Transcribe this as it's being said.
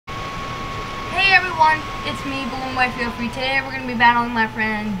everyone, it's me, Balloon Wife 303. Today we're going to be battling my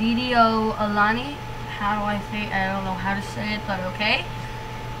friend Ddoalani. How do I say it? I don't know how to say it, but okay.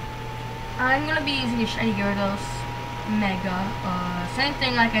 I'm going to be using a shiny Gyarados Mega. Same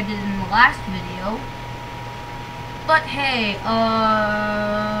thing like I did in the last video. But hey,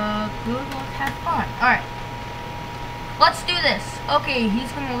 good luck, have fun. Alright. Let's do this. Okay,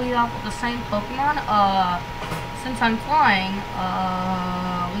 he's going to lead off with the same Pokemon. Since I'm flying,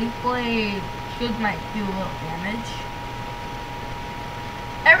 Leaf Blade might do a little damage.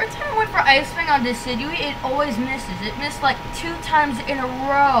 Every time I went for Ice Fang on Decidueye, it always misses. It missed like 2 times in a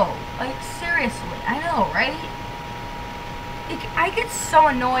row. Like, seriously. I know, right? I get so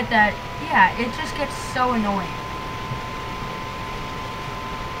annoyed that, yeah, it just gets so annoying.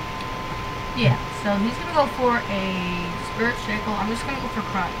 Yeah, so he's gonna go for a Spirit Shackle. I'm just gonna go for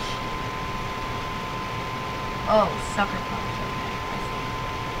Crunch. Oh, Sucker Punch.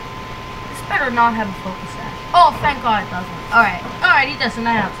 Better not have a Focus Sash. Oh, thank God it doesn't. Alright, he doesn't.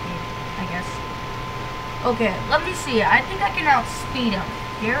 I outspeed, I guess. Okay, let me see. I think I can outspeed him.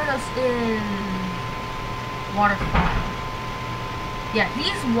 Gyarados is Water Flying. Yeah,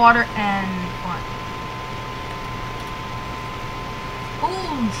 he's Water and Flying.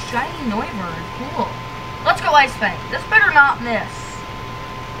 Ooh, shiny Noivern. Cool. Let's go Ice Fang. This better not miss.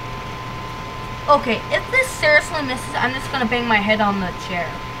 Okay, if this seriously misses, I'm just gonna bang my head on the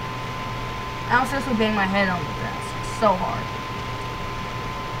chair. I'm seriously bang my head on the desk so hard.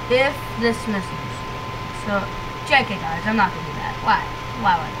 If this misses. So, JK guys, I'm not gonna do that. Why?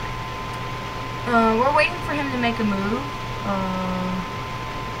 Why would I? We're waiting for him to make a move.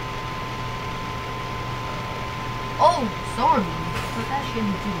 Oh, Sword Move. What that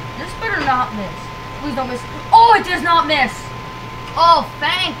shouldn't do. This better not miss. Please don't miss. Oh, it does not miss! Oh,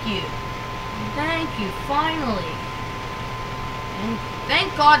 thank you. Thank you, finally.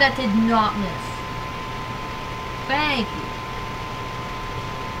 Thank God that did not miss. Thank you.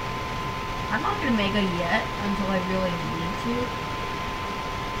 I'm not gonna Mega yet until I really need to.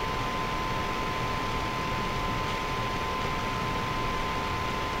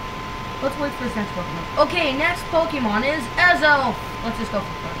 Let's wait for his next Pokemon. Okay, next Pokemon is Ezo. Let's just go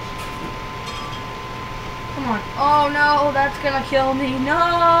for Crunch. Come on. Oh no, that's gonna kill me.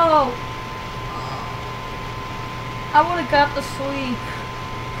 No! I would've got the sweep.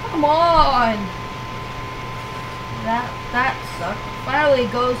 Come on! That sucked. Finally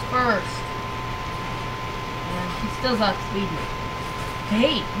goes first. And he still outspeed me.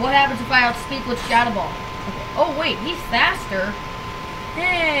 Hey, what happens if I outspeed with Shadow Ball? Okay. Oh wait, he's faster.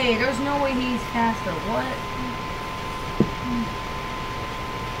 Hey, there's no way he's faster. What?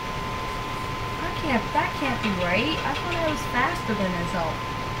 That can't be right. I thought I was faster than himself.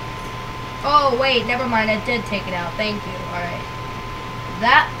 Oh, wait, never mind. I did take it out. Thank you. Alright.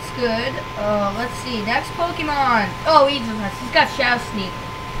 That's good. Let's see. Next Pokemon. Oh, he's got Shadow Sneak.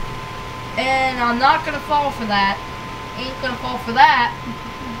 And I'm not going to fall for that. Ain't going to fall for that.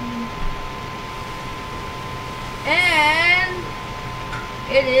 And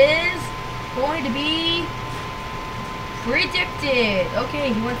it is going to be predicted.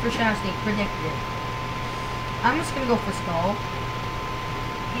 Okay, he went for Shadow Sneak. Predicted. I'm just going to go for Skull.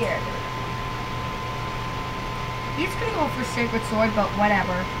 Yeah, he's gonna go for Sacred Sword, but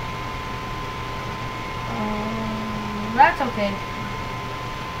whatever. That's okay.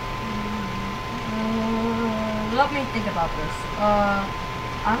 Let me think about this.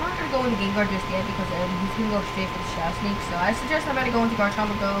 I'm not gonna go into Gengar just yet because he's gonna go straight for the Shadow Sneak. So I suggest I better go into Garchomp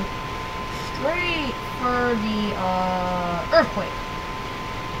and go straight for the Earthquake.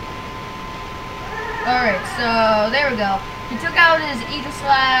 Alright, so there we go. He took out his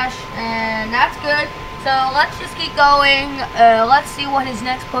Aegislash, and that's good. So let's just keep going. Let's see what his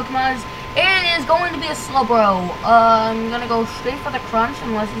next Pokemon is. It is going to be a Slowbro. I'm gonna go straight for the Crunch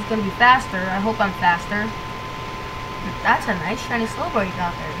unless he's gonna be faster. I hope I'm faster. That's a nice shiny Slowbro you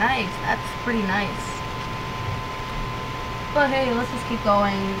got there. Nice. That's pretty nice. But hey, let's just keep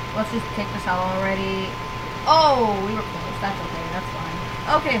going. Let's just take this out already. Oh, we were close. That's okay. That's fine.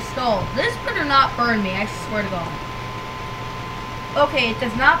 Okay, Skull. This better not burn me. I swear to God. Okay, it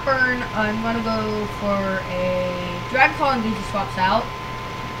does not burn. I'm gonna go for a Dragon Claw and he swaps out.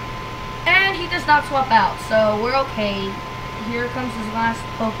 And he does not swap out, so we're okay. Here comes his last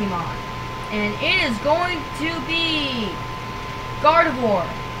Pokemon. And it is going to be Gardevoir.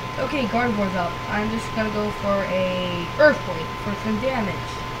 Okay, Gardevoir's up. I'm just gonna go for a Earthquake for some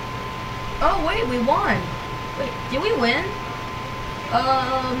damage. Oh wait, we won. Wait, did we win?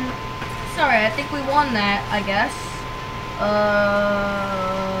 Sorry, I think we won that, I guess.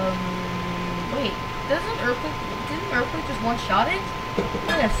 Wait, didn't Earthquake just one-shot it?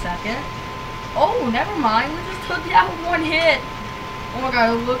 Wait a second. Oh, never mind. We just took that one hit. Oh my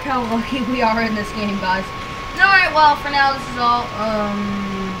god, look how lucky we are in this game, guys. Alright, well, for now, this is all.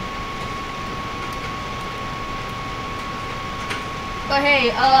 But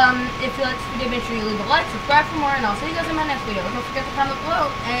hey, if you like this video, make sure you leave a like, subscribe for more, and I'll see you guys in my next video. Don't forget to comment below.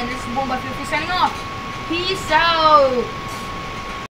 And this is Boom by 50 signing off. Peace out.